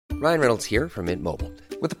Ryan Reynolds here from Mint Mobile.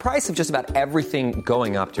 With the price of just about everything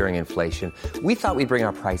going up during inflation, we thought we'd bring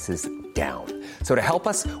our prices down. So to help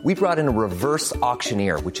us, we brought in a reverse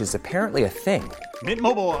auctioneer, which is apparently a thing. Mint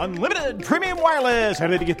Mobile Unlimited Premium Wireless. How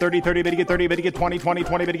to get 30, 30, bit to get 30, bit to get 20, 20,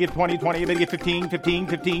 20, bit to get 20, 20, bit to get 15, 15,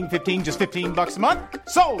 15, 15, just $15 a month?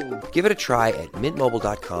 Sold! Give it a try at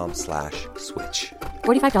mintmobile.com/switch.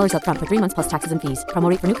 $45 up front for 3 months plus taxes and fees. Promo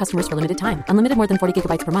rate for new customers for limited time. Unlimited more than 40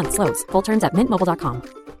 gigabytes per month. Slows full terms at mintmobile.com.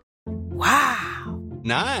 Wow.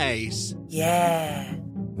 Nice. Yeah.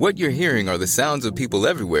 What you're hearing are the sounds of people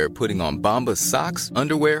everywhere putting on Bombas socks,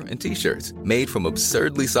 underwear, and T-shirts made from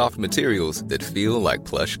absurdly soft materials that feel like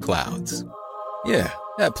plush clouds. Yeah,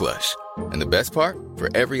 that plush. And the best part?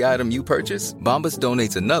 For every item you purchase, Bombas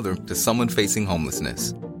donates another to someone facing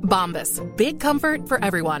homelessness. Bombas. Big comfort for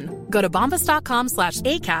everyone. Go to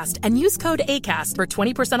bombas.com/ACAST and use code ACAST for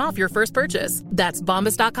 20% off your first purchase. That's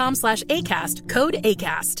bombas.com/ACAST. Code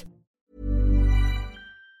ACAST.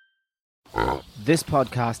 This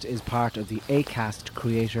podcast is part of the Acast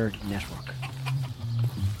Creator Network.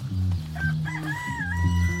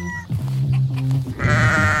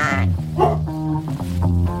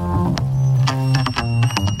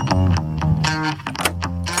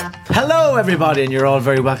 Hello everybody, and you're all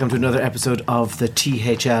very welcome to another episode of the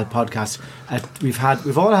THL podcast.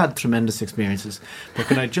 We've all had tremendous experiences, but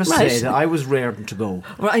can I just say that I was raring to go.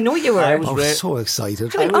 Well, I know you were. I was so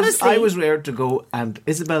excited. I was raring to go, and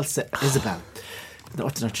Isabel, no,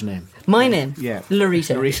 what's not your name? My name? Yeah.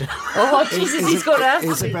 Larita. Oh, Jesus, he's going to ask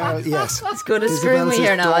me. Isabel, yes. He's going to screw me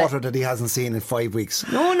here now. Daughter that he hasn't seen in 5 weeks.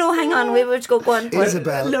 No, hang on. We will go on.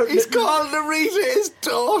 Isabel. He's called Larita his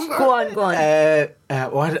daughter. Go on. I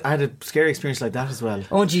had a scary experience like that as well.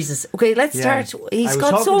 Oh, Jesus. Okay, let's start. He's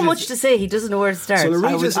got so much to say, he doesn't know where to start. So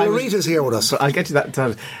Larita's here with us. So I'll get to that.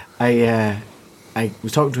 I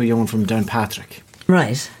was talking to a young one from Downpatrick.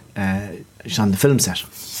 Right. She's on the film set.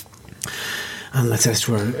 And I says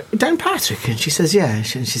to her, Downpatrick, and she says, yeah. And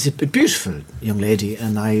she's a beautiful young lady.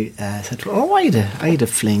 And I said to her, I had a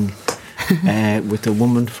fling with a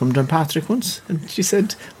woman from Downpatrick once. And she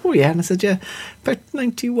said, oh yeah. And I said, yeah, about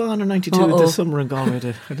 91 or 92 this summer in Galway,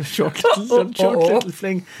 had a short little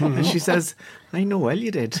fling. And she says, I know well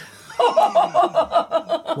you did.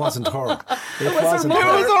 Wasn't her. It was her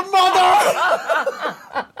mother.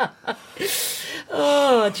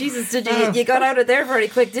 Oh, Jesus, did you got out of there very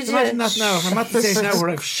quick, did you? Imagine that now. I'm at the stage now where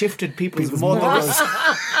I've shifted people's mothers.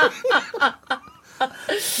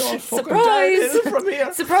 Surprise! From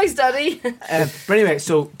here. Surprise, Daddy. But anyway,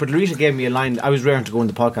 but Larita gave me a line. I was raring to go on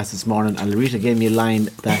the podcast this morning, and Larita gave me a line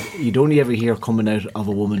that you'd only ever hear coming out of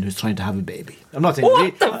a woman who's trying to have a baby. I'm not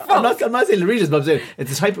saying I'm not saying Larita's, but I'm saying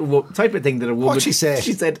it's the type of thing that a woman. What'd she say?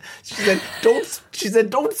 She said,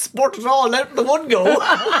 don't sport at all. Let the one go.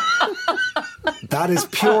 That is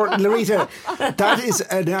pure, Larita. That is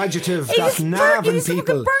an adjective that Navan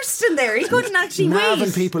people. Burst in there. He couldn't actually wait.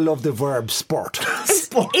 Navan people love the verb sport.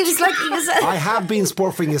 It was like he was. I have been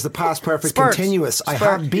spurfing is the past perfect continuous. I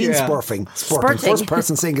have been spurting. First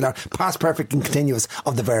person singular. Past perfect and continuous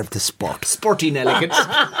of the verb to sport. Sporting elegance.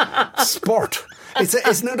 Sport.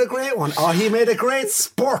 Isn't it a great one? Oh, he made a great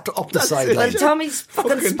sport up the sideline. Well, Tommy's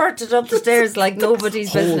fucking spurted up the stairs like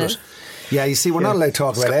nobody's business. Yeah, you see, we're not allowed to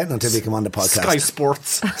talk about it until we come on the podcast.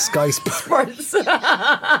 Sky Sports.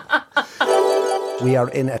 We are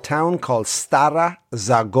in a town called Stara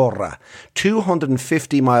Zagora,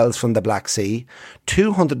 250 miles from the Black Sea,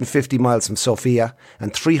 250 miles from Sofia,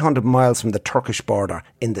 and 300 miles from the Turkish border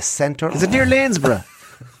in the centre. Is it near Lanesborough?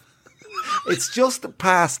 It's just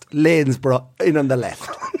past Lanesborough, in on the left.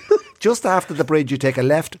 Just after the bridge, you take a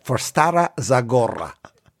left for Stara Zagora.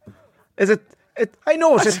 Is it? I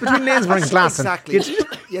know it's between Lanesborough and Glasson. Exactly.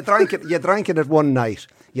 You drank it at one night.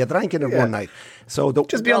 One night. So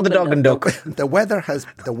just beyond the Dog and Duck. The weather has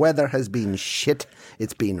been shit.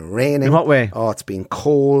 It's been raining. In what way? Oh, it's been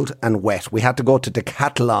cold and wet. We had to go to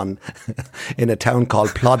Decathlon in a town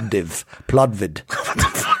called Plodvid. What the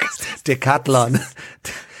fuck is this? Decathlon.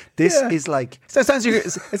 This is like... It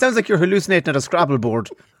sounds like you're hallucinating at a Scrabble board.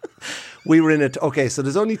 We were in it. Okay, so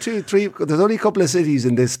there's only there's only a couple of cities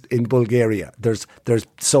in Bulgaria. There's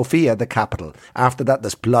Sofia, the capital. After that,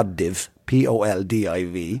 there's Ploddiv,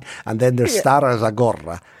 Poldiv, and then there's Stara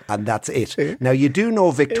Zagora, and that's it. Now, you do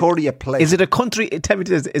know Victoria Place. Is it a country? Tell me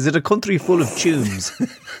this. Is it a country full of tunes?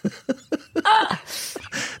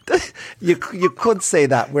 You could say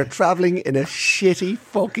that. We're travelling in a shitty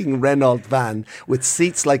fucking Renault van with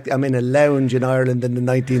seats like I'm in a lounge in Ireland in the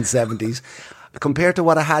 1970s. compared to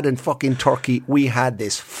what I had in fucking Turkey, we had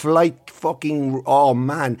this flight fucking, oh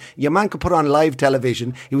man, your man could put on live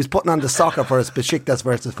television. He was putting on the soccer for us, Besiktas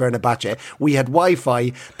versus Fenerbahce. We had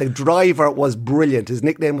Wi-Fi. The driver was brilliant. His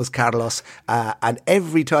nickname was Carlos, and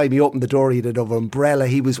every time he opened the door, he had an umbrella.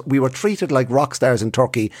 We were treated like rock stars in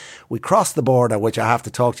Turkey. We crossed the border, which I have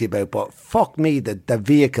to talk to you about, but fuck me, the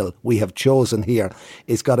vehicle we have chosen here,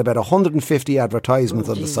 it's got about 150 advertisements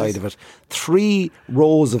on the side of it, 3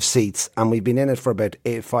 rows of seats, and we've been in it for about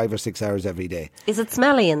 5 or 6 hours every day. Is it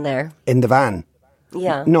smelly in there? In the van?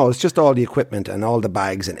 Yeah. No, it's just all the equipment and all the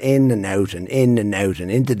bags and in and out and in and out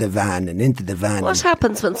and into the van and into the van. What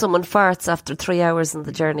happens when someone farts after 3 hours in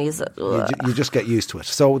the journey? Is it? You just get used to it.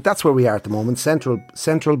 So that's where we are at the moment,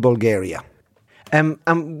 central Bulgaria.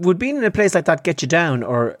 Would being in a place like that get you down,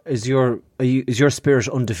 or is your spirit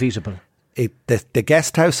undefeatable? The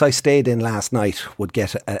guest house I stayed in last night would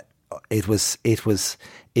get it was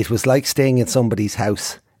like staying in somebody's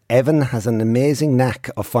house. Evan has an amazing knack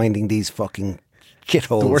of finding these fucking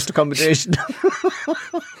shitholes. The worst accommodation.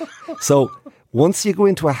 So once you go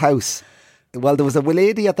into a house, well, there was a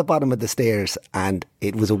lady at the bottom of the stairs, and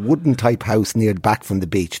it was a wooden type house near back from the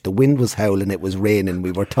beach. The wind was howling, it was raining,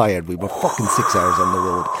 we were tired, we were fucking 6 hours on the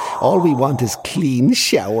road. All we want is clean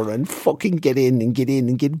shower and fucking get in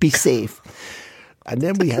and be safe. And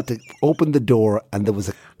then we had to open the door, and there was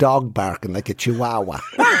a dog barking like a chihuahua.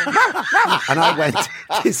 And I went,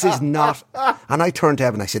 this is not... And I turned to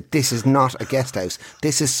Evan, I said, this is not a guest house.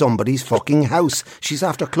 This is somebody's fucking house. She's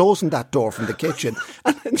after closing that door from the kitchen.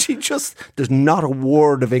 And then she just... There's not a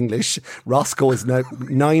word of English. Roscoe is now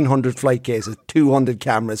 900 flight cases, 200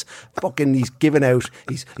 cameras. Fucking, he's giving out.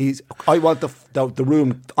 He's. I want the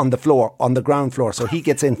room on the floor, on the ground floor. So he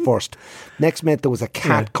gets in first. Next minute, there was a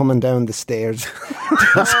cat coming down the stairs.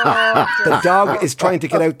 The dog is trying to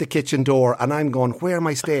get out the kitchen door, and I'm going, where am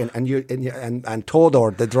I staying? And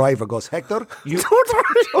Todor, the driver, goes, Hector, you...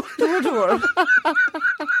 Todor.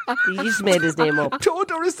 He just made his name up.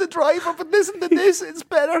 Todor is the driver, but listen to this, it's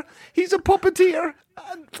better. He's a puppeteer.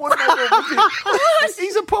 And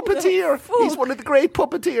he's a puppeteer. He's one of the great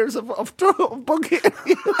puppeteers of Bulgaria.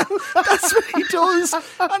 That's what he does.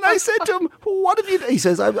 And I said to him, what have you done? He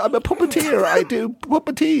says, I'm a puppeteer. I do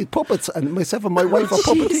puppets. And myself and my wife are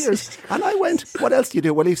puppeteers. And I went, what else do you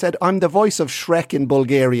do? Well, he said, I'm the voice of Shrek in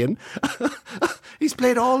Bulgarian. He's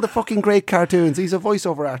played all the fucking great cartoons. He's a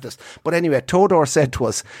voiceover artist. But anyway, Todor said to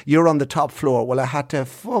us, you're on the top floor. Well, I had to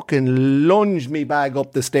fucking lunge me bag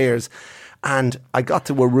up the stairs. And I got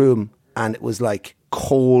to a room, and it was like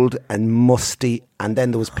cold and musty, and then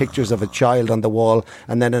there was pictures of a child on the wall,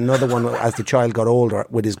 and then another one as the child got older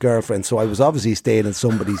with his girlfriend. So I was obviously staying in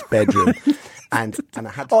somebody's bedroom. And I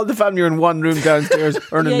had all the family were in one room downstairs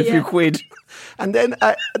earning a few quid. And then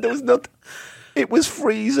there was nothing. It was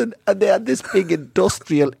freezing, and they had this big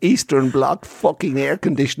industrial Eastern Bloc fucking air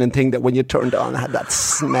conditioning thing that when you turned on had that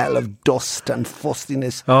smell of dust and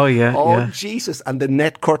fustiness. Oh yeah. Oh Jesus! And the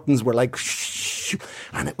net curtains were like, shh,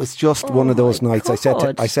 and it was just one of those nights.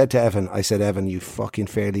 God. I said to Evan, you fucking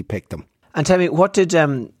fairly picked them. And tell me, what did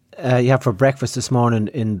you have for breakfast this morning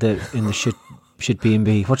in the shit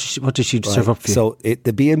B&B? What did she serve up for you? So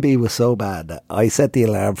the B&B was so bad that I set the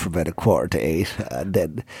alarm for about 7:45, and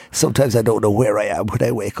then sometimes I don't know where I am when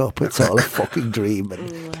I wake up. It's all a fucking dream.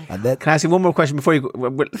 And then, can I ask you one more question before you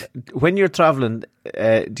go? When you're travelling,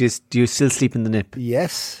 do you still sleep in the nip?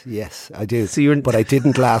 Yes, I do. So but I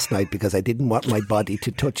didn't last night because I didn't want my body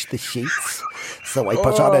to touch the sheets. So I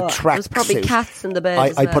put on a tracksuit. There's probably cats in the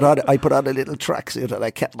bed. I put on a little tracksuit, and I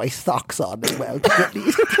kept my socks on as well.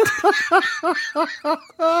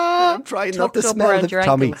 I'm trying not to smell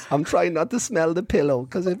Tommy. I'm trying not to smell the pillow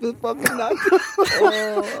because it was fucking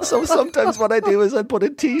not. So sometimes what I do is I put a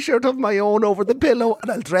t-shirt of my own over the pillow,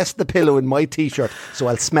 and I'll dress the pillow in my t-shirt so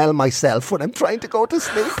I'll smell myself when I'm trying to go to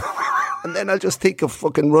sleep. And then I'll just think of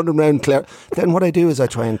fucking running around Claire. Then what I do is I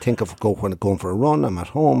try and think of when I'm going for a run, I'm at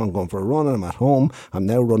home, I'm going for a run, and I'm at home. I'm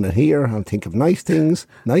now running here. I'll think of nice things.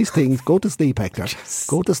 Go to sleep, Hector.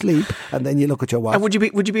 Go to sleep. And then you look at your watch. And would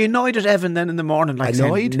you be annoyed at Evan then in the morning? Like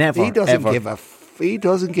annoyed? Saying, never, he doesn't ever. He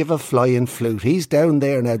doesnn give a flying flute. He's down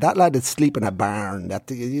there now. That lad is sleeping in a barn.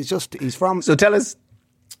 He's from... So tell us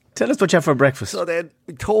what you have for breakfast. So then,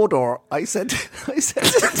 Todor, I said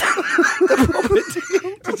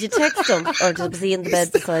Did you text him, or was he in the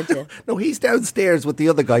bed beside you? No, he's downstairs with the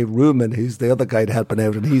other guy, Rumen, who's the other guy helping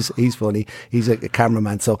out, and he's funny. He's a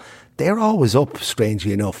cameraman, so they're always up,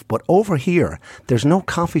 strangely enough. But over here, there's no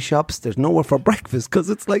coffee shops, there's nowhere for breakfast, because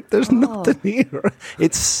it's like there's nothing here.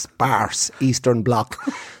 It's sparse, Eastern Bloc.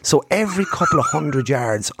 So every couple of 100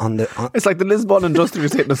 yards on the... It's like the Lisbon Industrial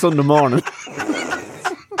Estate on a Sunday morning.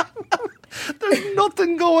 There's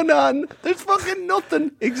nothing going on. There's fucking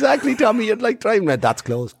nothing. Exactly, Tommy. You'd like driving that. That's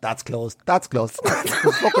closed. That's closed. That's closed.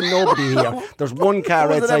 There's fucking nobody here. There's one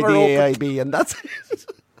car outside the AIB, and that's it.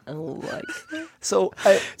 Oh my. So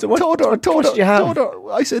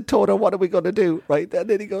Todor, I said, Todor, what are we going to do? Right? And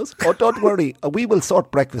then he goes, oh, don't worry. We will sort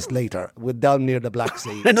breakfast later. We're down near the Black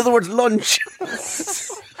Sea. In other words, lunch.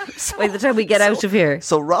 By the time we get out of here.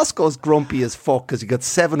 So Roscoe's grumpy as fuck because he got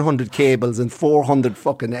 700 cables and 400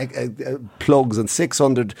 fucking plugs and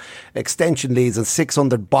 600 extension leads and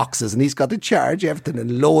 600 boxes, and he's got to charge everything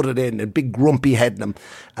and load it in, and big grumpy head in him.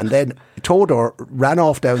 And then Todor ran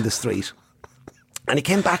off down the street. And he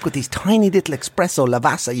came back with these tiny little espresso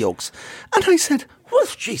Lavazza yolks. And I said, oh,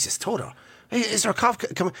 Jesus, Todor, is there a coffee?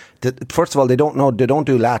 First of all, they don't do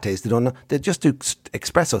lattes. They just do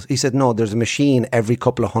espressos. He said, no, there's a machine every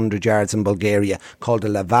couple of 100 yards in Bulgaria called a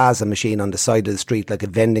Lavazza machine on the side of the street, like a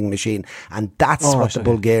vending machine. And that's what the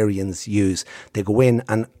Bulgarians use. They go in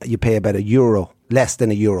and you pay about €1. Less than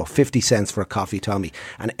 €1, 50 cents for a coffee, Tommy.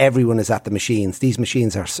 And everyone is at the machines. These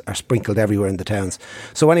machines are sprinkled everywhere in the towns.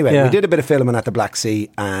 So anyway, we did a bit of filming at the Black Sea,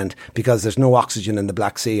 and because there's no oxygen in the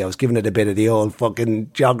Black Sea, I was giving it a bit of the old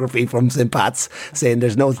fucking geography from St. Pat's, saying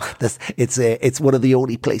it's one of the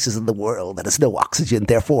only places in the world that has no oxygen.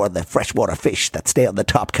 Therefore, the freshwater fish that stay on the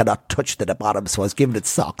top cannot touch to the bottom. So I was giving it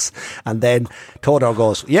socks. And then Todor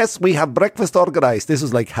goes, yes, we have breakfast organised. This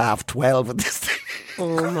was like 12:30 at this time.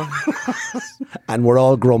 Oh my. And we're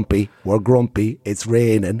all grumpy. We're grumpy. It's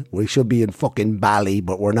raining. We should be in fucking Bali,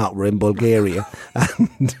 but we're not. We're in Bulgaria.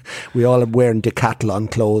 And we all are wearing Decathlon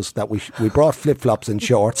clothes that we brought flip-flops and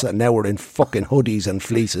shorts, and now we're in fucking hoodies and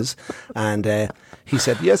fleeces. And he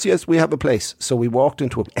said, yes, we have a place. So we walked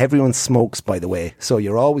into everyone smokes, by the way. So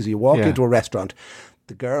you walk into a restaurant.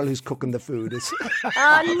 The girl who's cooking the food is...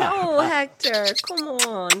 Oh no, Hector. Come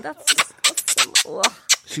on. That's disgusting. Ugh.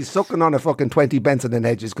 She's sucking on a fucking 20 Benson and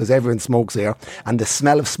Hedges because everyone smokes here, and the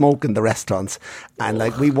smell of smoke in the restaurants. And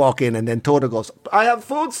like we walk in, and then Todor goes, I have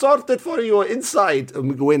food sorted for you inside. And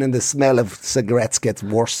we go in, and the smell of cigarettes gets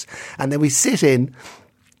worse. And then we sit in,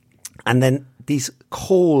 and then these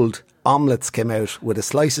cold omelettes came out with a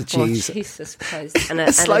slice of cheese. Oh, Jesus Christ. And a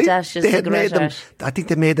dash of cigarette ash. I think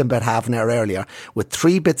they made them about half an hour earlier, with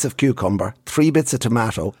 3 bits of cucumber, 3 bits of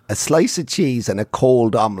tomato, a slice of cheese, and a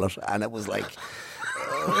cold omelette. And it was like...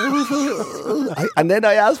 and then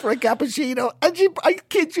I asked for a cappuccino, and I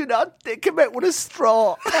kid you not, they came out with a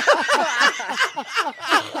straw.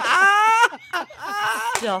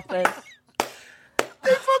 Stop it.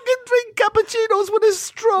 They fucking drink cappuccinos with a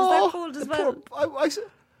straw. Was that cold as well? I said,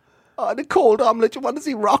 the cold omelette, you want to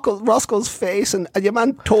see Roscoe's face, and your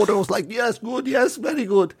man Todor was like, yes, good, yes, very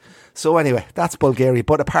good. So anyway, that's Bulgaria.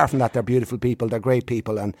 But apart from that, they're beautiful people, they're great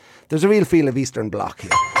people, and there's a real feel of Eastern Bloc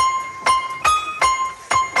here.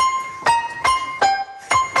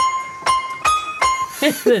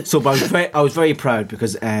 So I was very proud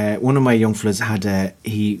because one of my young fellas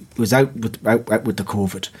he was out with the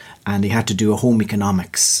COVID, and he had to do a home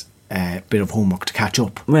economics bit of homework to catch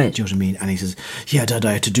up. Right. Do you know what I mean? And he says, yeah, Dad,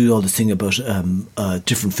 I had to do all this thing about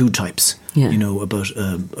different food types. Yeah. You know, about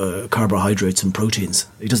carbohydrates and proteins.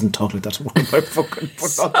 He doesn't talk like that.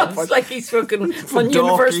 Sounds like he's fucking on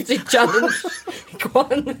University Challenge. Go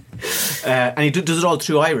on. And he does it all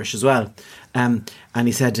through Irish as well. And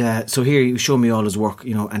he said, so here he showed me all his work,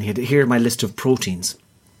 you know, and he had, here my list of proteins.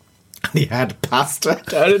 And he had pasta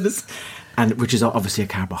down in this, and which is obviously a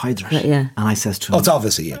carbohydrate. Right, yeah. And I says to him... it's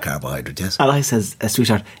obviously a carbohydrate, yes. And I says,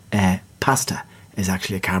 sweetheart, pasta is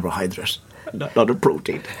actually a carbohydrate, not a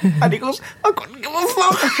protein. And he goes, I couldn't give a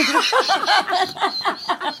fuck.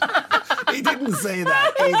 He didn't say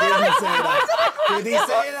that. Did he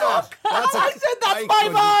say that? I said, that's my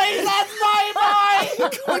boy! That's my boy! He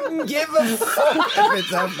couldn't give a fuck if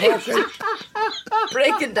it's a fucking...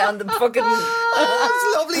 Breaking down the fucking...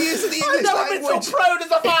 it's lovely use of the English language. I've been so proud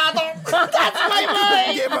as a father. That's my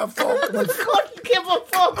boy! Give a fuck. Couldn't give a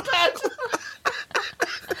fuck, Dad.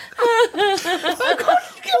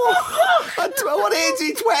 What age is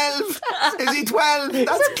he? 12? Is he 12?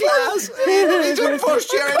 That's class. He's in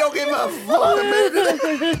first year. I don't give a fuck about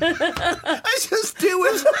it. I just do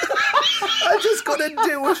it. I'm just going to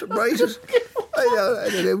do it. Right? I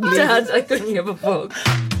don't know. Dad, I couldn't give a fuck.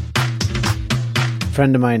 A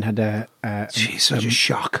friend of mine had a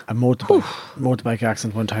shock. A motorbike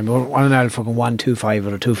accident one time. On an old fucking 125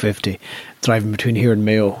 or a 250, driving between here and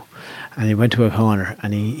Mayo. And he went to a corner,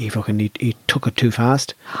 and he took it too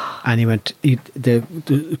fast, and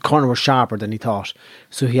the corner was sharper than he thought,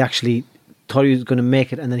 so he actually thought he was going to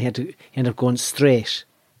make it, and then he ended up going straight.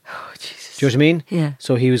 Oh, Jesus. Do you know what I mean? Yeah.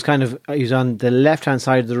 So he was on the left hand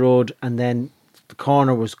side of the road, and then the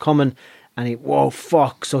corner was coming, and he, whoa,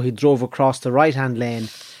 fuck. So he drove across the right-hand lane,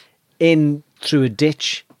 in through a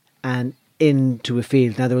ditch and into a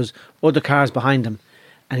field. Now, there was other cars behind him,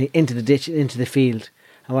 and he into the ditch, into the field.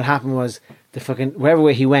 And what happened was, wherever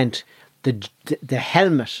way he went, the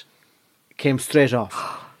helmet came straight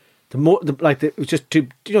off. It was just too,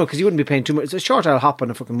 because you wouldn't be paying too much. It's a short I'll hop on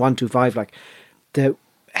a fucking 125. Like, the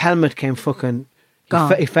helmet came fucking,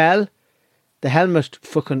 he fell. The helmet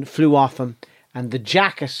fucking flew off him, and the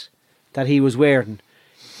jacket that he was wearing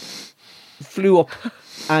flew up,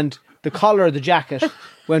 and the collar of the jacket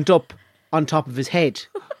went up on top of his head.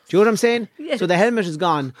 Do you know what I'm saying? Yes. So the helmet is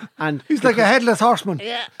gone, and he's like a headless horseman.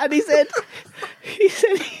 Yeah, and he said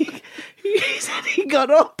he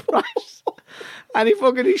got up, right, and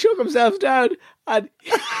he shook himself down, and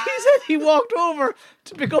he said he walked over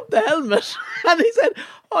to pick up the helmet, and he said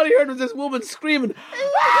all he heard was this woman screaming.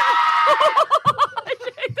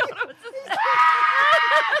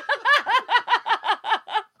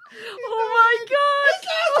 Oh my God! He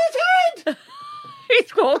lost his head.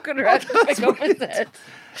 He's walking around to pick up his head.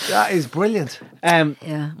 That is brilliant.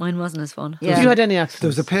 Yeah, mine wasn't as fun. Have you had any accidents? There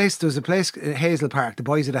was a place in Hazel Park. The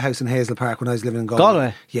boys had a house in Hazel Park when I was living in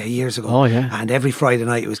Galway. Yeah, years ago. Oh, yeah. And every Friday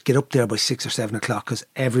night it was get up there by 6 or 7 o'clock because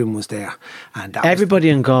everyone was there. And everybody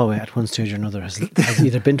in Galway at one stage or another has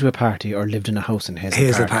either been to a party or lived in a house in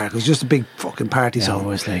Hazel Park. It was just a big fucking party zone. It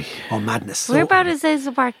was like, oh, madness. Where about is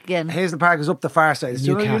Hazel Park again? Hazel Park is up the far side.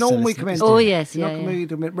 You know when we come in? Oh yes,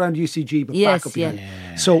 around UCG, but yes, back up again.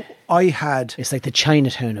 Yeah. So I had. It's like the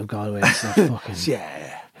Chinatown of Galway. It's not fucking.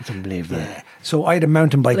 Yeah. It's unbelievable. Yeah. So I had a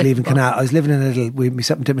mountain bike leaving Canal. I was living in a little, we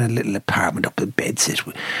set up in a little apartment up in Bedsit.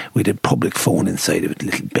 We had a public phone inside of it, a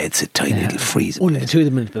little bedsit, tiny little freezer. Only the two of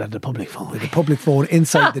them had a public phone. We had a public phone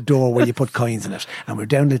inside the door where you put coins in it. And we were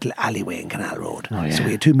down a little alleyway in Canal Road. Oh, yeah. So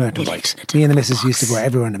we had two mountain bikes. Me and the missus used to go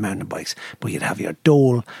everywhere on the mountain bikes. But you'd have your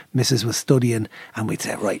dole, missus was studying, and we'd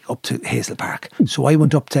say, right, up to Hazel Park. So I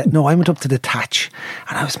went up to the Tatch,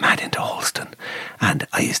 and I was mad into Holston. And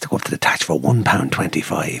I used to go up to the Tatch for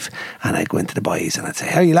 £1.25. And I'd go into the boys and I'd say,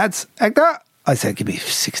 how are you lads? Hector? I'd say, give me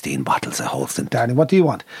 16 bottles of Holston. Darling, what do you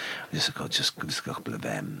want? Just give us a couple of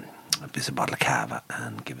a bottle of cava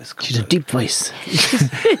and give us. She's a deep voice.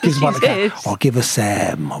 Give us a bottle of cava, or give us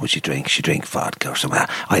what would she drink? She drink vodka or something.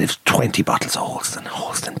 I'd have 20 bottles of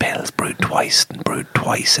Holston pills, brewed twice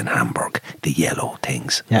in Hamburg. The yellow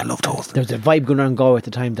things. Yeah. I loved Holston. There was a vibe going around Galway at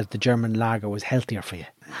the time that the German lager was healthier for you.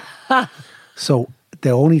 So the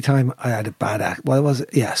only time I had a bad act,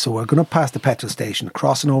 so we're going up past the petrol station,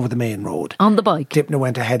 crossing over the main road. On the bike. Dipna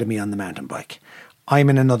went ahead of me on the mountain bike. I'm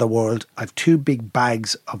in another world. I've two big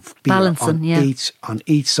bags of beer on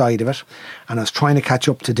each side of it, and I was trying to catch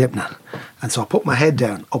up to Dipna. And so I put my head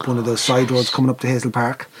down up one of those side roads coming up to Hazel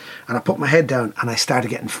Park, and I put my head down and I started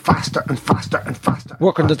getting faster and faster and faster.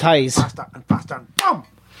 Working the ties. Faster and faster and boom!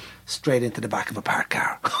 Straight into the back of a parked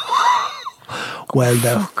car. Well,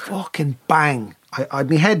 the fucking bang. I had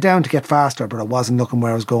my head down to get faster, but I wasn't looking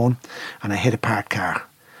where I was going, and I hit a parked car.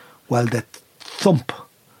 Well, the thump,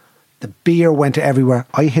 the beer went everywhere.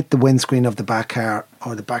 I hit the windscreen of the back car,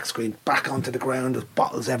 or the back screen, back onto the ground. There's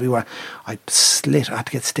bottles everywhere. I had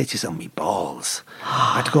to get stitches on my balls.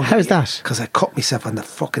 I had to go. How's that? Because I cut myself on the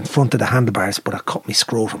fucking front of the handlebars, but I cut my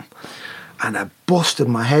scrotum. And I busted.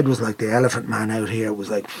 My head was like the Elephant Man out here. It was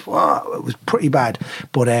like, wow, it was pretty bad.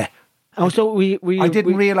 But I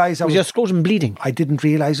didn't realise I was your scrotum bleeding. I didn't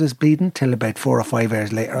realise I was bleeding till about 4 or 5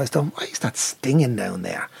 hours later. I was done. Why is that stinging down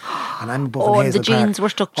there? And I'm above in Hazel the jeans were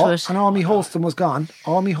stuck to it. And all my Holston was gone.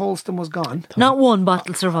 Not one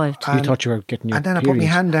bottle survived. We thought you were getting your And then period.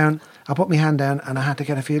 I put my hand down and I had to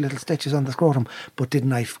get a few little stitches on the scrotum. But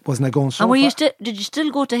wasn't I going so and far? Did you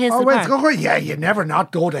still go to Hazel Park? Yeah, you never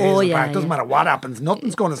not go to Hazel Park. Doesn't matter what happens.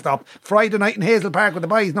 Nothing's going to stop. Friday night in Hazel Park with the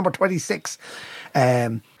boys, number 26.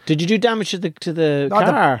 Did you do damage to the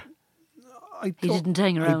car? He didn't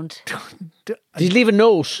hang around. Did you leave a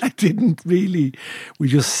note? I didn't really. We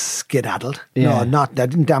just skedaddled. Yeah. I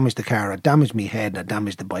didn't damage the car. I damaged my head, I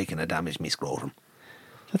damaged the bike, and I damaged my scrotum.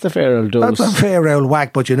 That's a fair old dose. That's a fair old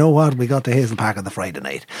whack, but you know what? We got to Hazel Park on the Friday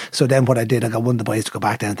night. So then what I did, I got one of the boys to go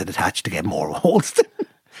back down to the Tatch to get more Holston.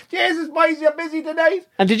 Jesus, boys, you're busy tonight.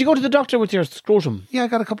 And did you go to the doctor with your scrotum? Yeah, I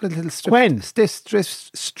got a couple of little strips. When? Steri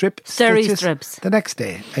strips. The next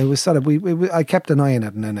day. It was sort of, I kept an eye on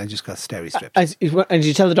it and then I just got steri strips. And did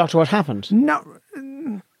you tell the doctor what happened? No,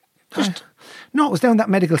 it was down that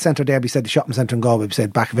medical centre there beside the shopping centre in Galway,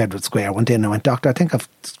 beside back of Edward Square. I went in and I went, doctor, I think I've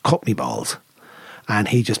cut me balls. And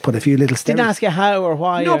he just put a few little steri. Didn't ask you how or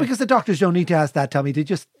why? No, because the doctors don't need to ask that, Tommy. They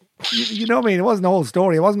just, you know what I mean? It wasn't the whole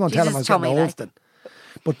story. I wasn't going to tell him I was getting Holston.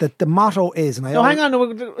 But the motto is, and No, hang on.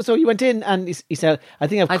 No, so you went in and he said, "I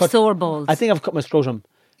think I've sore balls. I think I've cut my scrotum."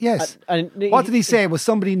 Yes. And What did he say? Was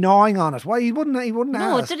somebody gnawing on it? Why he wouldn't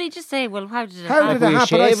No, ask? did he just say, well, how did it How happen? did it Were you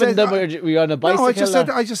happen? I shaving said- them? Were you on a bicycle? No,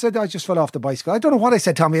 I just said I just fell off the bicycle. I don't know what I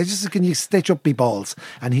said, Tommy. I just said, can you stitch up me balls?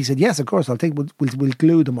 And he said, yes, of course. I'll take. We'll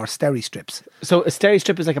glue them or steri strips. So a steri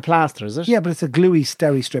strip is like a plaster, is it? Yeah, but it's a gluey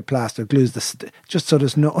steri strip plaster. Glues just so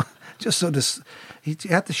there's no. Just so this, he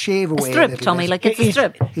had to shave away A strip, a little Tommy, bit. like it's a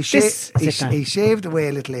strip. He shaved away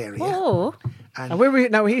a little area. Oh. And where were you?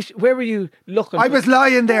 Now, where were you looking? I was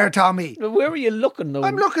lying there, Tommy. Where were you looking? Though?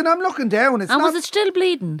 I'm looking down. It's And not, was it still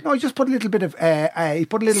bleeding? No, he just put a little bit of. He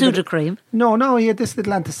put a little bit of, Sudocreme? No, he had this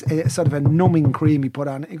little sort of a numbing cream he put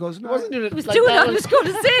on. He goes, no. Wasn't it He was like doing that? it. I was going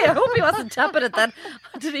to say, I hope he wasn't tapping it then.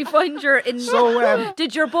 Did he find your...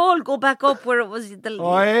 did your ball go back up where it was...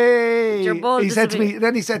 Your ball He said to disappeared. me.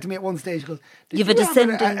 Then he said to me at one stage, he goes, "Did You've a you have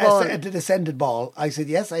descending ball." A descended ball. I said,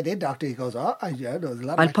 yes, I did, doctor. He goes, yeah, there was a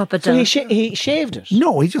lot. I'll of pop it So down. he shaved it.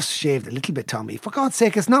 No, he just shaved a little bit, Tommy. For God's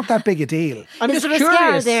sake, it's not that big a deal. I'm Is just there a scar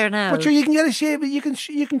curious. there now? But sure, you can get a shave. You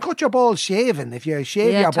can cut your balls shaving if you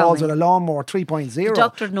shave Yeah, your balls Tommy. with a lawnmower 3.0. The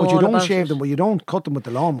doctor know but you all don't about shave it. them, but you don't cut them with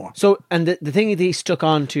the lawnmower. So, and the thing that he stuck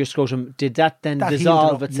on to your scrotum, did that then That dissolve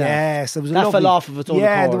healed up. itself? Yes, it was a that lovely, fell off of its own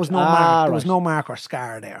Yeah, accord. there was no mark. There was right. no mark or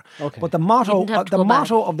scar there. Okay. But the motto, You didn't have to go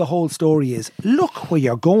motto of the whole story is: look where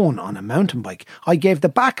you're going on a mountain bike. I gave the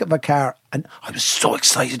back of a car, and I was so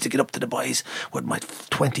excited to get up to the boys with my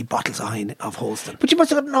 20 bottles of Holston. But you must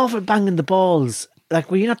have got an awful bang in the balls. Like,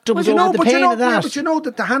 were you not doubled over the but pain of that? but you know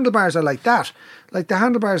that the handlebars are like that. Like the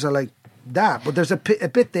handlebars are like that, but there's a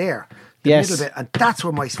bit there. The Yes. middle bit, and that's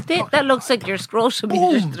where my That looks like your scrotum.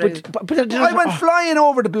 you just threw. But I went flying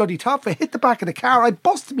over the bloody top. I hit the back of the car. I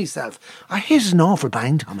busted myself. I hit an awful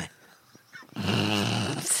bang, Tommy.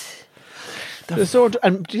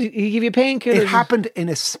 And did he give you painkillers? It happened in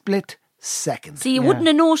a split second. So you wouldn't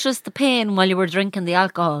have noticed the pain while you were drinking the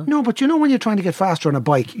alcohol. No, but you know when you're trying to get faster on a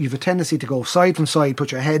bike, you have a tendency to go side from side,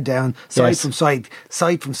 put your head down, side Yes.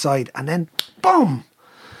 from side, and then boom.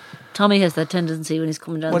 Tommy has that tendency when he's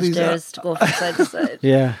coming down What the is that? stairs to go from side to side.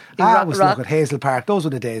 Yeah. I was looking at Hazel Park. Those were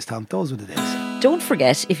the days, Tom. Those were the days. Don't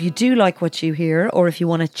forget, if you do like what you hear, or if you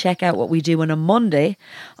want to check out what we do on a Monday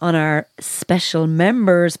on our special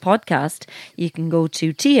members podcast, you can go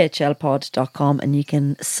to thlpod.com and you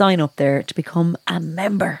can sign up there to become a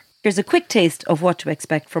member. Here's a quick taste of what to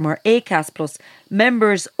expect from our Acast Plus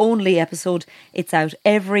members only episode. It's out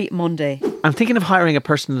every Monday. I'm thinking of hiring a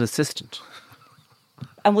personal assistant.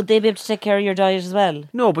 And would they be able to take care of your diet as well?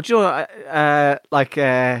 No, but you know,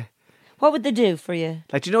 What would they do for you?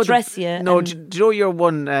 do you know Dress you? No, and- do you know your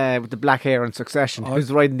one with the black hair in Succession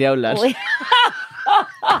who's riding the outlet?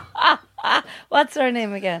 What's her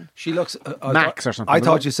name again? She looks Max or something. I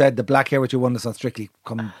thought you said the black hair with your one that's on Strictly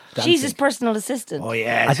Come Dancing. She's his personal assistant. Oh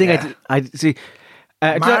yeah, I think I see.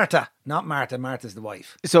 Marta, not Marta. Marta's the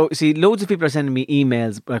wife. So, see, loads of people are sending me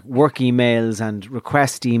emails, like work emails and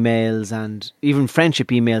request emails and even friendship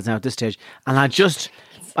emails now at this stage. And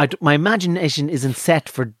my imagination isn't set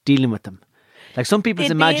for dealing with them. Like some people's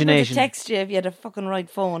They'd be able imagination. to text you if you had a fucking right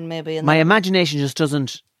phone, maybe. And My imagination just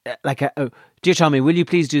doesn't, dear Tommy, will you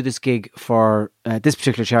please do this gig for this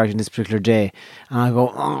particular charity on this particular day? And I go,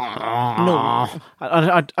 no.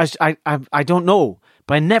 I don't know.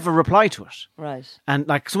 But I never reply to it. Right. And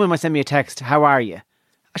like someone might send me a text, how are you?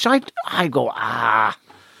 I go, I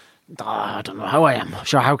don't know how I am.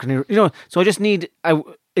 Sure, how can you, so I just need,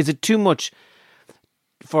 is it too much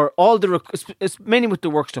for all the, it's mainly with the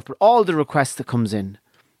work stuff, but all the requests that comes in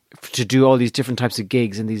to do all these different types of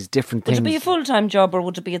gigs and these different Would things. it be a full-time job or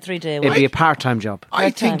would it be a 3-day It'd week? be a part-time job. I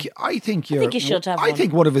think you should have I one.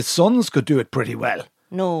 think one of his sons could do it pretty well.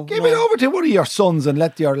 No. Give it over to one of your sons and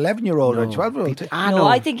let your 11-year-old or 12-year-old take. No,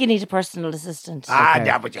 I think you need a personal assistant.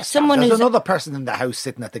 Yeah, but just Someone there's who's- another person in the house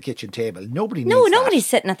sitting at the kitchen table. Nobody needs No, that. nobody's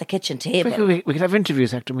sitting at the kitchen table. We could have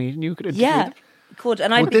interviews, Hector. You could interview Yeah, them. could.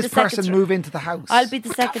 And I'll Would be this the person secretary. move into the house? I'll be the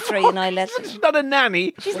secretary and I'll let... She's not a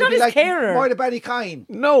nanny. She's Would not it be his like carer. Moira Benny-Kine?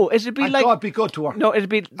 No, it'd be And like... God be good to her. No, it'd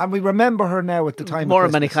be... And we remember her now at the time More of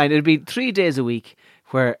of many Christmas. kind. It'd be 3 days a week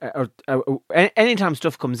where, anytime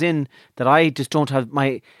stuff comes in that I just don't have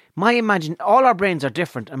my imagine. All our brains are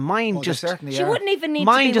different, and mine Oh, they just certainly She are. wouldn't even need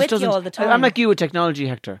mine to be just with doesn't. you all the time. I'm like you with technology,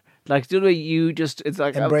 Hector. Like the way you just, it's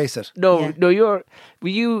like Embrace it. No, Yeah. no, you're.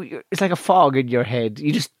 It's like a fog in your head.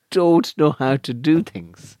 You just don't know how to do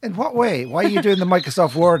things. In what way? Why are you doing the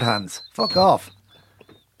Microsoft Word hands? Fuck off.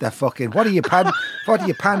 The fucking what are you Pandy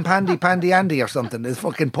Andy or something? It's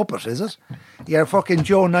fucking puppet, is it? You're fucking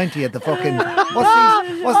Joe 90 at the fucking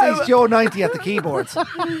what's these Joe 90 at the keyboards?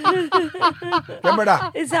 Remember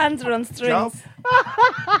that? His hands are on strings.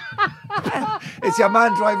 It's your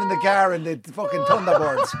man driving the car in the fucking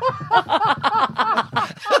Thunderbirds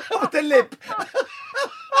with the lip.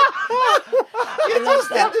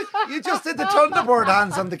 You just did the Thunderbird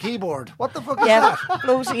hands on the keyboard. What the fuck is that?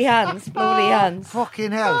 Floaty hands.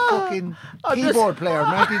 Fucking hell, fucking keyboard player,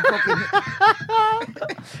 maybe fucking.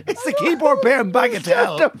 It's the keyboard player in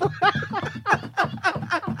Bagatelle.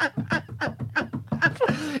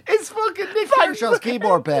 It's fucking Nick Kershaw's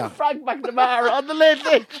keyboard player. Frank McNamara on the Late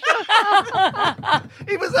Late.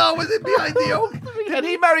 He was always in behind the oak. Can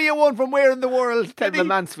he marry a one from where in the world? Thelma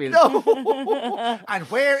Mansfield. No. And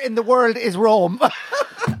where in the world is Rome?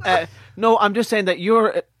 No, I'm just saying that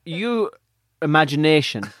your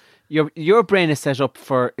imagination, your brain is set up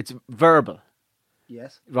for it's verbal.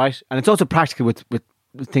 Yes. Right? And it's also practical with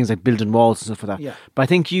things like building walls and stuff like that. Yeah. But I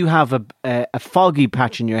think you have a foggy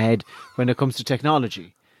patch in your head when it comes to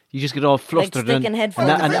technology. You just get all flustered sticking headphones.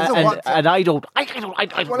 and I don't.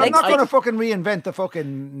 Well, I'm not going to fucking reinvent the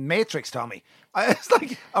fucking Matrix, Tommy. It's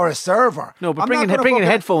like, or a server. No, but bring in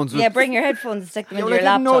headphones. Yeah, bring your headphones and stick them into I your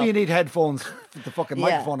didn't know laptop. you need headphones for the fucking Yeah.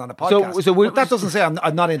 microphone on a podcast. But that doesn't say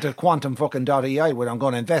I'm not into quantum fucking .ai, what I'm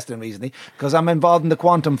going to invest in recently, because I'm involved in the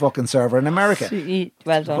quantum fucking server in America.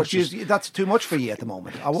 Well done. But that's too much for you at the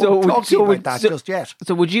moment. I won't talk to you about that just yet.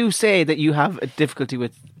 So would you say that you have a difficulty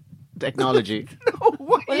with technology?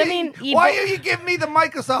 Why are you giving me the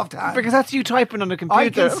Microsoft hand? Because that's you typing on a computer. I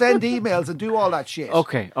can send emails and do all that shit.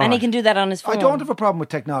 Okay, and he can do that on his phone. I don't have a problem with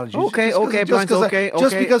technology. Just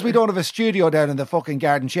because we don't have a studio down in the fucking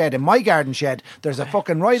garden shed. In my garden shed, there's a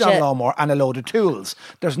fucking ride-on lawnmower and a load of tools.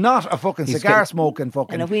 There's not a fucking cigar smoking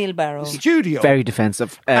fucking and a wheelbarrow studio. Very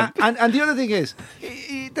defensive. And the other thing is,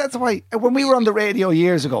 that's why when we were on the radio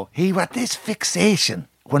years ago, he had this fixation.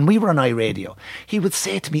 When we were on iRadio, he would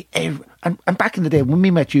say to me, and back in the day when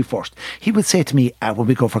we met you first, he would say to me when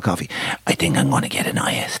we go for coffee, I think I'm going to get an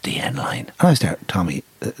ISDN line. And I was there, Tommy,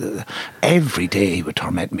 every day he would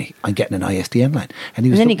torment me on getting an ISDN line. And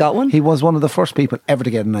then he got one? He was one of the first people ever to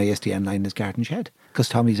get an ISDN line in his garden shed, because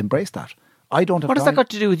Tommy's embraced that. I don't have What has that got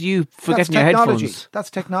to do with you forgetting your technology. headphones? That's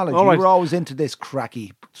technology. All right. You were always into this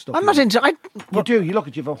cracky stuff. I'm not into... You do. You look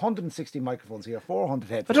at you have 160 microphones here, 400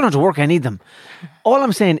 headphones. I don't know how to work any of them. All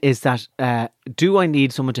I'm saying is that do I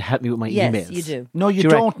need someone to help me with my emails? Yes, you do. No, you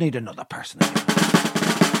don't need another person.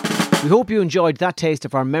 We hope you enjoyed that taste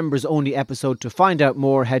of our members only episode. To find out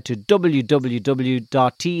more, head to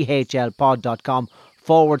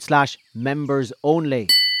www.thlpod.com/members only.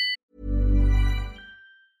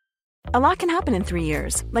 A lot can happen in 3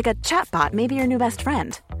 years, like a chatbot may be your new best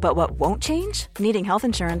friend. But what won't change? Needing health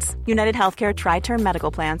insurance. United Healthcare Tri-Term Medical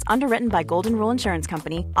Plans, underwritten by Golden Rule Insurance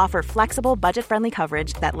Company, offer flexible, budget-friendly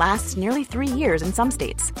coverage that lasts nearly 3 years in some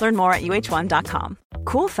states. Learn more at uh1.com.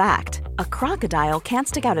 Cool fact, a crocodile can't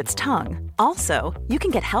stick out its tongue. Also, you can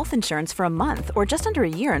get health insurance for a month or just under a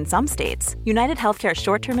year in some states. United Healthcare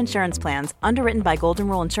short-term insurance plans, underwritten by Golden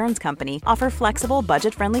Rule Insurance Company, offer flexible,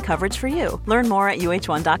 budget-friendly coverage for you. Learn more at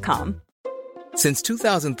uh1.com. Since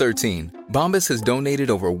 2013, Bombas has donated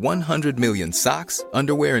over 100 million socks,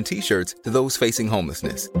 underwear, and T-shirts to those facing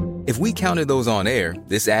homelessness. If we counted those on air,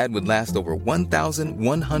 this ad would last over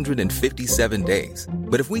 1,157 days.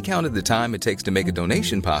 But if we counted the time it takes to make a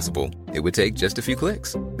donation possible, it would take just a few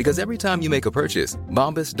clicks. Because every time you make a purchase,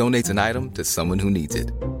 Bombas donates an item to someone who needs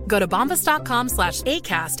it. Go to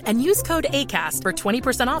bombas.com/ACAST and use code ACAST for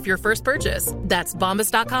 20% off your first purchase. That's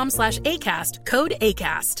bombas.com/ACAST, code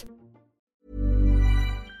ACAST.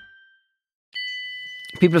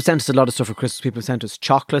 People have sent us a lot of stuff for Christmas. People have sent us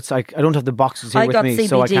chocolates. I don't have the boxes here with me, CBD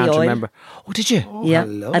so I can't oil. remember. Oh, did you? Yeah, a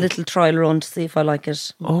little trial run to see if I like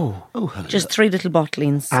it. Oh, just 3 little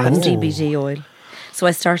bottlings of CBD oil. So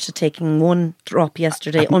I started taking 1 drop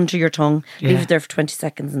yesterday under your tongue, leave it there for 20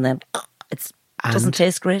 seconds, and then it doesn't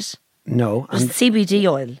taste great. No, It was CBD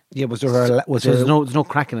oil. Yeah, was there there's no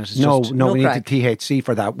crack in it? It's no, just, we crack. need the THC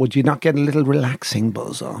for that. Would you not get a little relaxing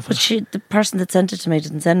buzz off But it? the person that sent it to me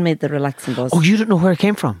didn't send me the relaxing buzz. Oh, you don't know where it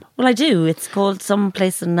came from? Well, I do. It's called some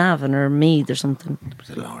place in Navan or Meath or something.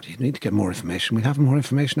 Lord, you need to get more information. We have more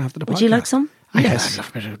information after the podcast. Would you like some? Yes.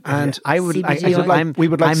 And I would. CBD we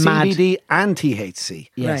would like I'm mad. CBD and THC.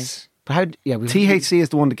 Yes. Right. But how? Yeah, THC is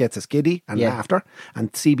the one that gets us giddy and laughter,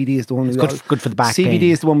 and CBD is the one good for the back CBD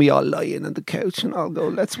pain. is the one we all lie in on the couch and all go,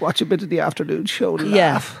 let's watch a bit of the afternoon show.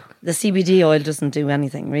 Yeah. Laugh. The CBD oil doesn't do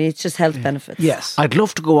anything, really. It's just health benefits. Yes. I'd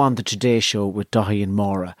love to go on the Today Show with Dahi and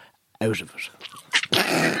Maura out of it.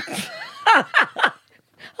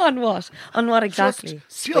 On what? On what exactly?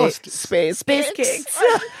 Just space cakes.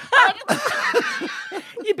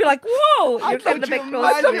 You'd be like, whoa, you're getting a bit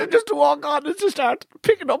closer. Just to walk on and to start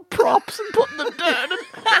picking up props and putting them down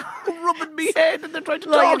and rubbing me head, and they're trying to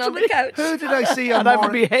Lying talk on to the me. couch. Who did I see on And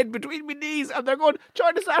morning? I've my head between my knees, and they're going,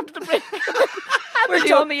 join us after the break. Where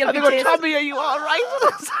Tommy will and be they go, tasting. Tommy, are you all right?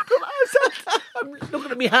 I'm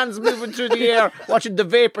looking at my hands moving through the air, watching the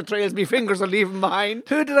vapour trails my fingers are leaving behind.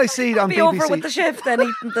 Who did I see on Be BBC? over with the shift then,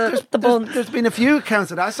 eating the buns. There's been a few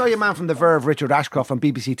accounts of that. I saw your man from the Verve, Richard Ashcroft, on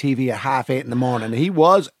BBC TV at 8:30 in the morning. He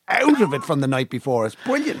was out of it from the night before. It's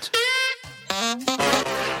brilliant.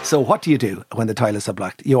 So what do you do when the toilets are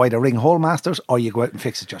blocked? You either ring Hallmasters or you go out and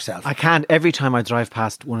fix it yourself. I can't. Every time I drive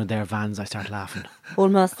past one of their vans, I start laughing.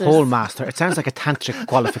 Hallmasters. Hallmaster. It sounds like a tantric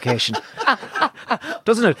qualification,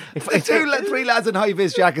 doesn't it? Three lads in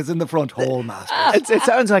high-vis jackets in the front. Hallmasters. It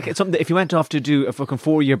sounds like it's something that if you went off to do a fucking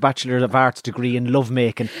 4-year Bachelor of Arts degree in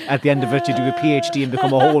lovemaking, at the end of it you do a PhD and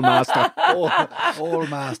become a Hallmaster.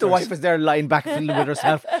 Hallmasters. The wife is there lying back fiddling with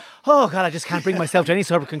herself. Oh God, I just can't bring myself to any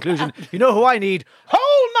sort of conclusion. You know who I need?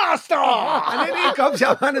 Hallmaster! And then here comes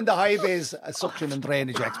your man in the high-vis suction and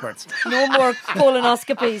drainage experts. No more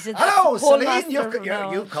colonoscopies. It's Hello, Celine. Hallmasters from now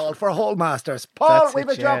on. You called for Hallmasters. Paul, That's we have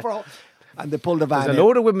it, a job yeah. for Hall. And they pull the van There's a in.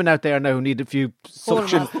 load of women out there now who need a few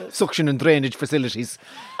suction and drainage facilities.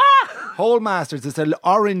 Hallmasters. It's an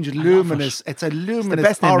orange luminous. It's a luminous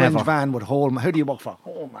best name orange ever. van with Hall. Who do you work for?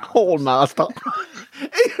 Hallmaster.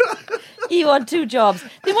 You want 2 jobs.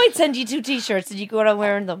 They might send you 2 t-shirts and you go around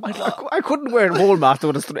wearing them. I couldn't wear a Hallmaster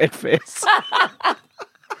with a straight face.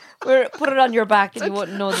 Put it on your back and you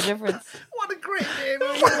wouldn't know the difference. What a great name!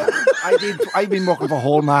 I've been working for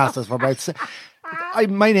Hallmasters for about.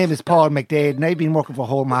 My name is Paul McDade, and I've been working for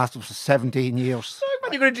Hallmasters for 17 years.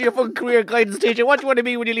 When you're going to do your fucking career guidance teacher, what do you want to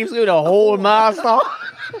be when you leave school? A Hallmaster.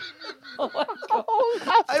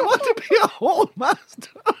 I want to be a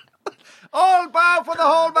Hallmaster. All bow for the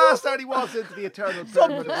Hallmaster, and he walks into the eternal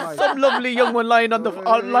pyramid of life. Some lovely young one lying on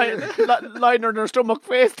lying on her stomach,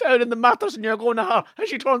 face down in the mattress, and you're going to her, and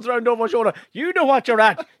she turns around over her shoulder. You know what you're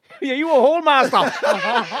at. Yeah, you a Hallmaster.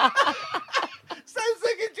 Sounds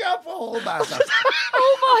like a job for Hallmaster.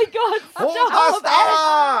 Oh my God!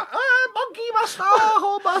 Hallmaster! Monkey master!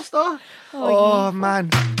 Hallmaster! Oh man.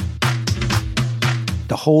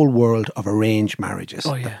 The whole world of arranged marriages.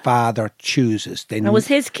 Oh, yeah. The father chooses. And was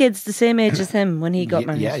his kids the same age as him when he got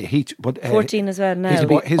married? Yeah, but 14 as well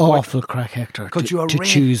now. his Awful crack, Hector. Could you to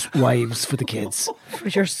arrange- choose wives for the kids? For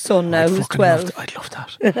your son now, who's 12. I'd love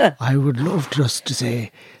that. I would love just to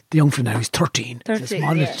say the young fella now is 13. 13, Come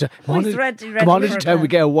on, yeah. He's ready come on for into it town, now. we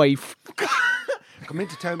get a wife. Come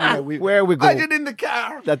into town now. Where we go. I did in the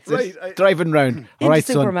car. That's right. it. Driving round. All right,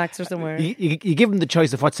 son. Supermax or somewhere. You give them the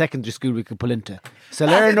choice of what secondary school we could pull into.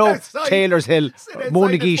 Salerno, outside. Taylor's Hill, Sit outside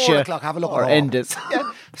Mona at 4 Geisha, o'clock, have a look or at her. Endis. Yeah.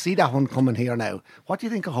 See that one coming here now. What do you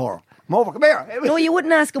think of her? Mova, come here. No, you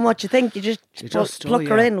wouldn't ask him what you think. You just pluck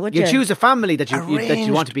her in, would you? You choose a family that you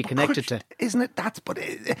Arranged. want to be connected to. Isn't it? But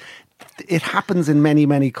it happens in many,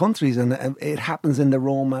 many countries, and it happens in the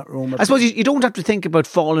Roma. I suppose you don't have to think about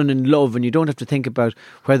falling in love, and you don't have to think about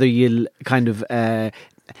whether you'll kind of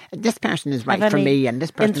this person is right Have for any me, and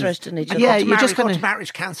this person interest in each other. Yeah, you you just go kind to of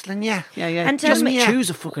marriage counselling, yeah. And tell just me, choose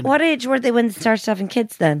a fucking what age were they when they started having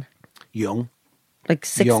kids then? Young. Like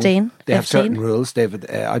 16, Young. They have 15? certain rules, David.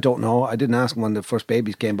 I don't know. I didn't ask him when the first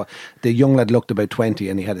babies came, but the young lad looked about 20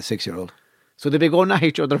 and he had a 6-year-old. So did they go at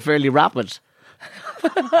each other fairly rapid?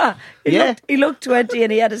 He looked 20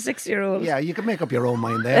 and he had a 6-year-old. Yeah, you can make up your own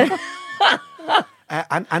mind there.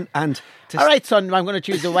 and All right, son, I'm going to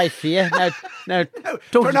choose a wife for you. Now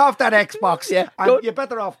don't turn off that Xbox. Yeah, And don't- you're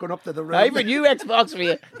better off going up to the room. I have a new Xbox for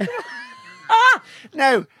you.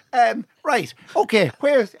 Now, right, okay.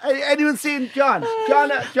 Where's anyone seen John?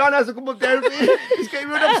 John hasn't come up there. He's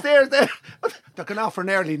going upstairs there. They're going off for an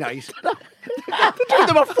early night. The two of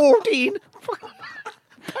them are 14.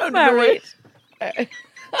 Married.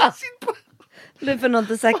 Living on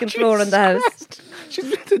the second floor in the house.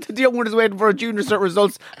 The young one is waiting for her junior cert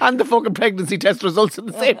results and the fucking pregnancy test results in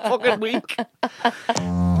the same fucking week.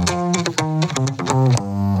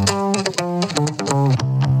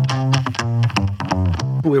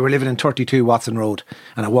 We were living in 32 Watson Road,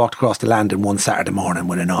 and I walked across the landing one Saturday morning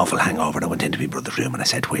with an awful hangover, and I went into my brother's room and I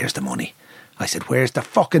said, "Where's the money?" I said, "Where's the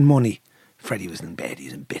fucking money?" Freddie was in bed, he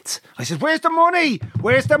was in bits. I said, "Where's the money?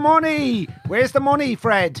 Where's the money? Where's the money,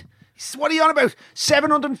 Fred?" He He says, what are you on about?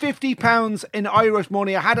 £750 in Irish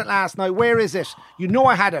money. I had it last night. Where is it? You know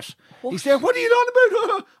I had it. He said, what are you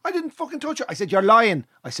on about? I didn't fucking touch it. I said, you're lying.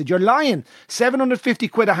 I said, you're lying. 750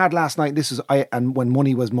 quid I had last night. And when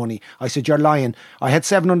money was money. I said, you're lying. I had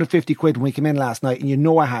 750 quid when we came in last night, and you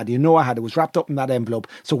know I had. It was wrapped up in that envelope.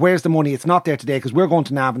 So where's the money? It's not there today because we're going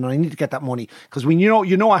to Navan and I need to get that money because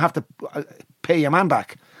you know I have to pay your man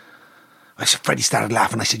back. I said, Freddie started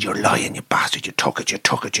laughing. I said, you're lying, you bastard. You took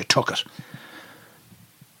it.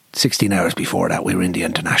 16 hours before that, we were in the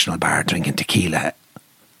International Bar drinking tequila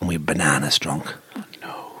and we were bananas drunk. Oh,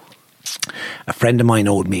 no. A friend of mine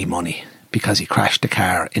owed me money because he crashed the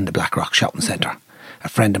car in the Blackrock shopping centre. A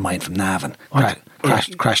friend of mine from Navan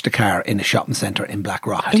crashed the car in a shopping centre in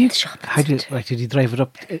Blackrock. Did he drive it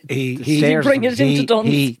up? He bring it into Duns.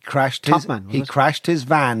 He crashed his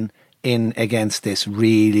van in against this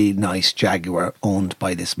really nice Jaguar owned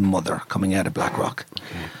by this mother coming out of Blackrock.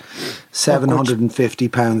 Okay.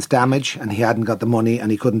 £750 damage, and he hadn't got the money, and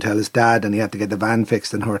he couldn't tell his dad, and he had to get the van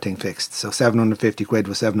fixed and her thing fixed. So 750 quid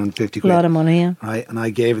was 750 quid. A lot of money, yeah. Right, and I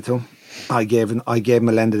gave it to him. I gave him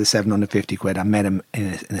a lend of the 750 quid. I met him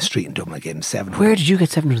in a street in Dublin. I gave him 700. Where did you get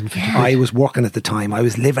 750 quid? I was working at the time. I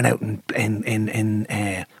was living out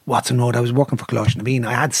in Watson Road. I was working for Closh Naveen.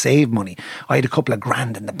 I had saved money. I had a couple of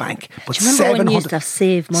grand in the bank. But do you remember when you used to have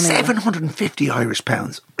saved money? 750 Irish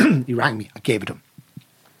pounds. He rang me. I gave it to him.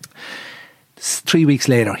 3 weeks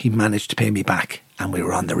later, he managed to pay me back, and we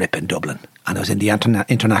were on the Rip in Dublin. And I was in the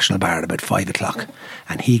International Bar at about 5 o'clock,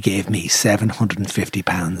 and he gave me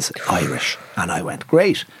 £750 Irish, and I went,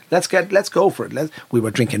 great, let's go for it. We were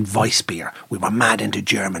drinking Weiss beer. We were mad into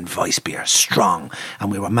German Weiss beer, strong,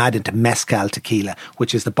 and we were mad into mezcal tequila,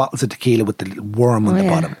 which is the bottles of tequila with the worm on the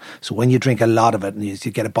bottom. So when you drink a lot of it, and you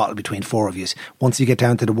get a bottle between four of you, once you get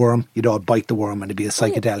down to the worm, you'd all bite the worm, and it'd be a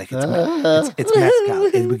psychedelic. It's mezcal.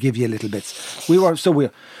 It would give you little bits.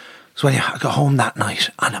 So I got home that night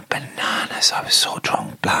and I'm bananas. I was so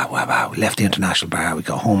drunk. Blah, blah, blah. We left the International Bar. We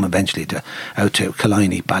got home eventually out to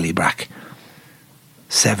Killiney, Ballybrack.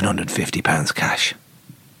 £750 cash.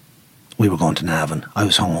 We were going to Navan. I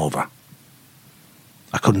was hungover.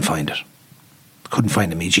 I couldn't find it. Couldn't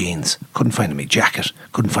find it in my jeans. Couldn't find it in my jacket.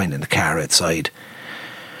 Couldn't find it in the car outside.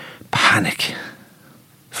 Panic.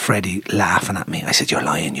 Freddie laughing at me. I said, you're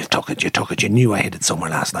lying. You took it. You knew I hid it somewhere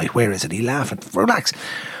last night. Where is it? He laughing. Relax.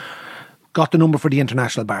 Got the number for the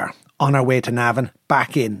International Bar. On our way to Navan,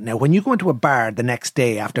 back in. Now, when you go into a bar the next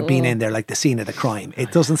day after being in there like the scene of the crime,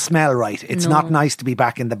 it doesn't smell right. It's not nice to be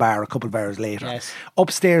back in the bar a couple of hours later. Yes.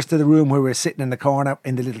 Upstairs to the room where we were sitting in the corner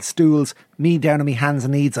in the little stools, me down on my hands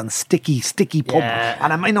and knees on sticky pub. Yeah.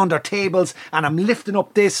 And I'm in under tables and I'm lifting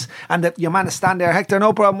up this and your man is standing there, Hector,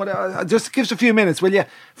 no problem. Just give us a few minutes, will you?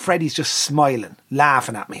 Freddie's just smiling,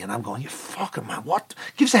 laughing at me, and I'm going, you fucking man, what?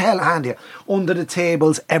 Give us a hell hand here. Under the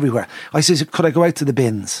tables, everywhere. I says, could I go out to the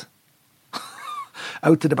bins?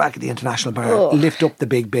 Out to the back of the International Bar, lift up the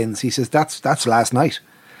big bins. He says, that's last night.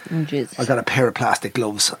 Oh, I got a pair of plastic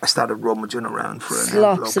gloves. I started rummaging around for an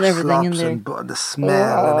slops and everything in there. And the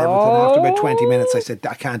smell and everything. After about 20 minutes, I said,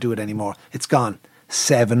 I can't do it anymore. It's gone.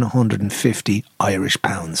 750 Irish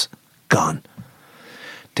pounds. Gone.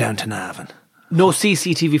 Down to Navan. No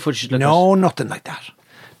CCTV footage? No, nothing like that.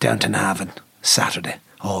 Down to Navan. Saturday.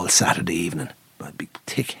 All Saturday evening. I'd be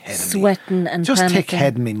thick-headed. Sweating and just panicking.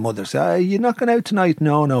 Thick-headed me mother said, you're not going out tonight?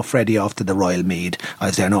 No, Freddie off to the Royal Mead. I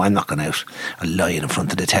was there, no, I'm not going out. I'm lying in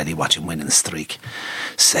front of the telly watching Winning Streak.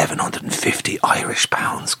 750 Irish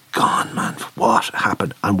pounds gone, man. What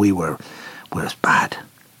happened? And we were bad.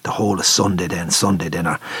 The whole of Sunday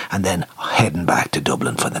dinner, and then heading back to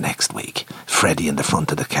Dublin for the next week. Freddie in the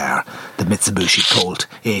front of the car, the Mitsubishi Colt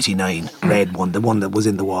 89, red one, the one that was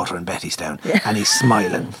in the water in Bettystown, and he's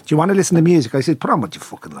smiling. Do you want to listen to music? I said, put on what you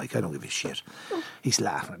fucking like, I don't give a shit. He's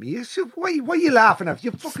laughing at me. Why are you laughing at me?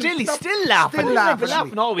 You fucking he's still laughing. Still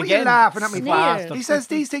laughing all weekend. Why are you laughing at me? Sneer. He says,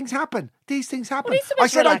 these things happen. These things happen. Well, I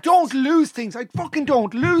said, relaxed. I don't lose things. I fucking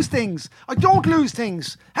don't lose things. I don't lose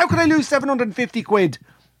things. How could I lose 750 quid?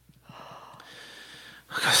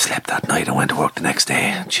 I slept that night. I went to work the next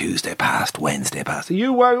day. Tuesday passed, Wednesday passed. What do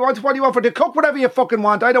you want for the cook? Whatever you fucking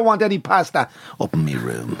want. I don't want any pasta. Up in my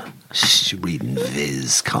room, reading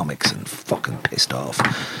Viz comics and fucking pissed off.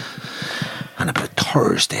 And about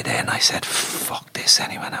Thursday then I said, fuck this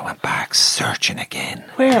anyway. And I went back searching again.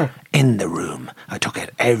 Where? In the room. I took out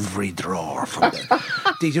every drawer from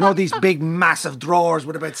these, these big massive drawers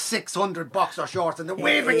with about 600 boxer shorts and the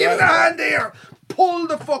waver, give it a hand here. pull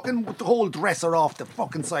the whole dresser off the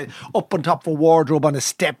fucking side, up on top of a wardrobe on a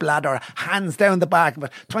step ladder, hands down the back of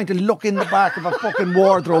it, trying to look in the back of a fucking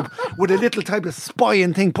wardrobe with a little type of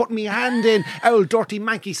spying thing, putting me hand in, old dirty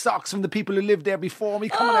manky socks from the people who lived there before me,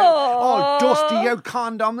 coming out all dusty, out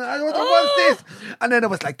condom. What was this? And then it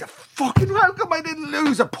was like, the fucking, how come I didn't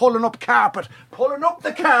lose it? Pulling up the carpet,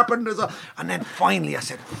 and then finally I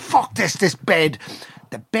said, fuck this bed.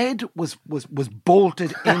 The bed was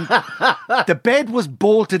bolted in. The bed was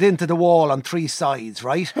bolted into the wall on 3 sides,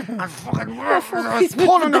 right? And fucking I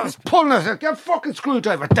was pulling it. Get a fucking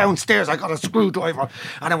screwdriver downstairs. I got a screwdriver,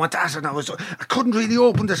 and I went at it. And I couldn't really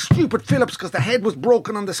open the stupid Phillips because the head was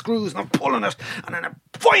broken on the screws, and I'm pulling it, and then I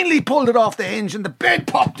finally pulled it off the hinge, and the bed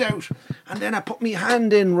popped out. And then I put my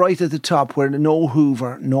hand in right at the top where no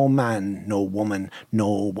Hoover, no man, no woman,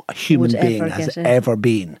 no human being has ever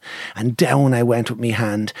been, and down I went with my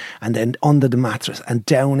hand, and then under the mattress and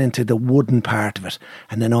down into the wooden part of it,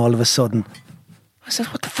 and then all of a sudden I said,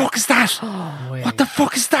 what the fuck is that? What the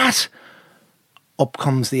fuck is that? Up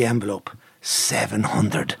comes the envelope.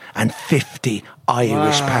 750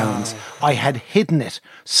 Irish pounds. I had hidden it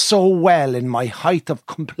so well in my height of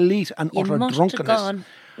complete and utter drunkenness. Have gone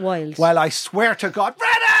wild. Well, I swear to God,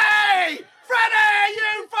 Freddie,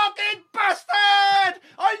 you fucking bastard!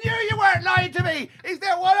 I knew you weren't lying to me. Is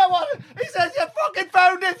there what I wanted? He says you fucking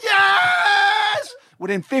found it. Yes!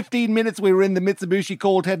 Within 15 minutes, we were in the Mitsubishi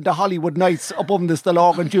Colt heading to Hollywood Nights up on the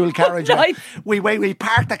Stillorgan dual carriageway. We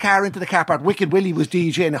parked the car into the car park. Wicked Willie was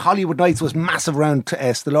DJing. Hollywood Nights was massive around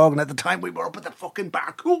Stillorgan at the time. We were up at the fucking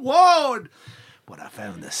bar. Who won? But I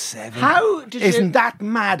found the 7. How did Isn't that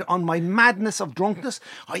mad? On my madness of drunkenness,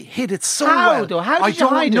 I hid it so How, well. though? How did I you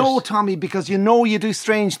don't hide know, it? Tommy, because you do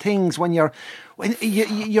strange things when you're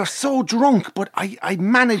so drunk. But I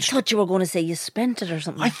managed. I thought you were going to say you spent it or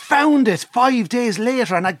something. I found it 5 days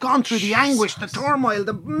later, and I'd gone through the anguish, the turmoil,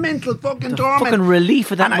 the mental fucking torment. Fucking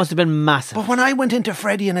relief of that must have been massive. But when I went into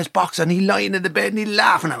Freddie in his box and he lying in the bed and he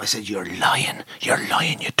laughing, I said, you're lying, you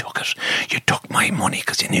took it. You took my money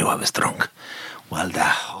because you knew I was drunk. Well,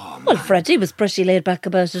 well, Freddie was pretty laid back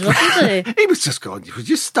about it, wasn't he? He was just going, would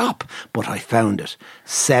you stop? But I found it.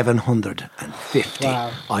 750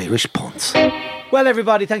 Irish punts. Well,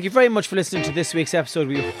 everybody, thank you very much for listening to this week's episode.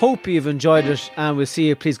 We hope you've enjoyed it, and we'll see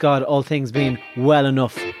you, please God, all things being well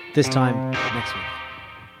enough, this time next week.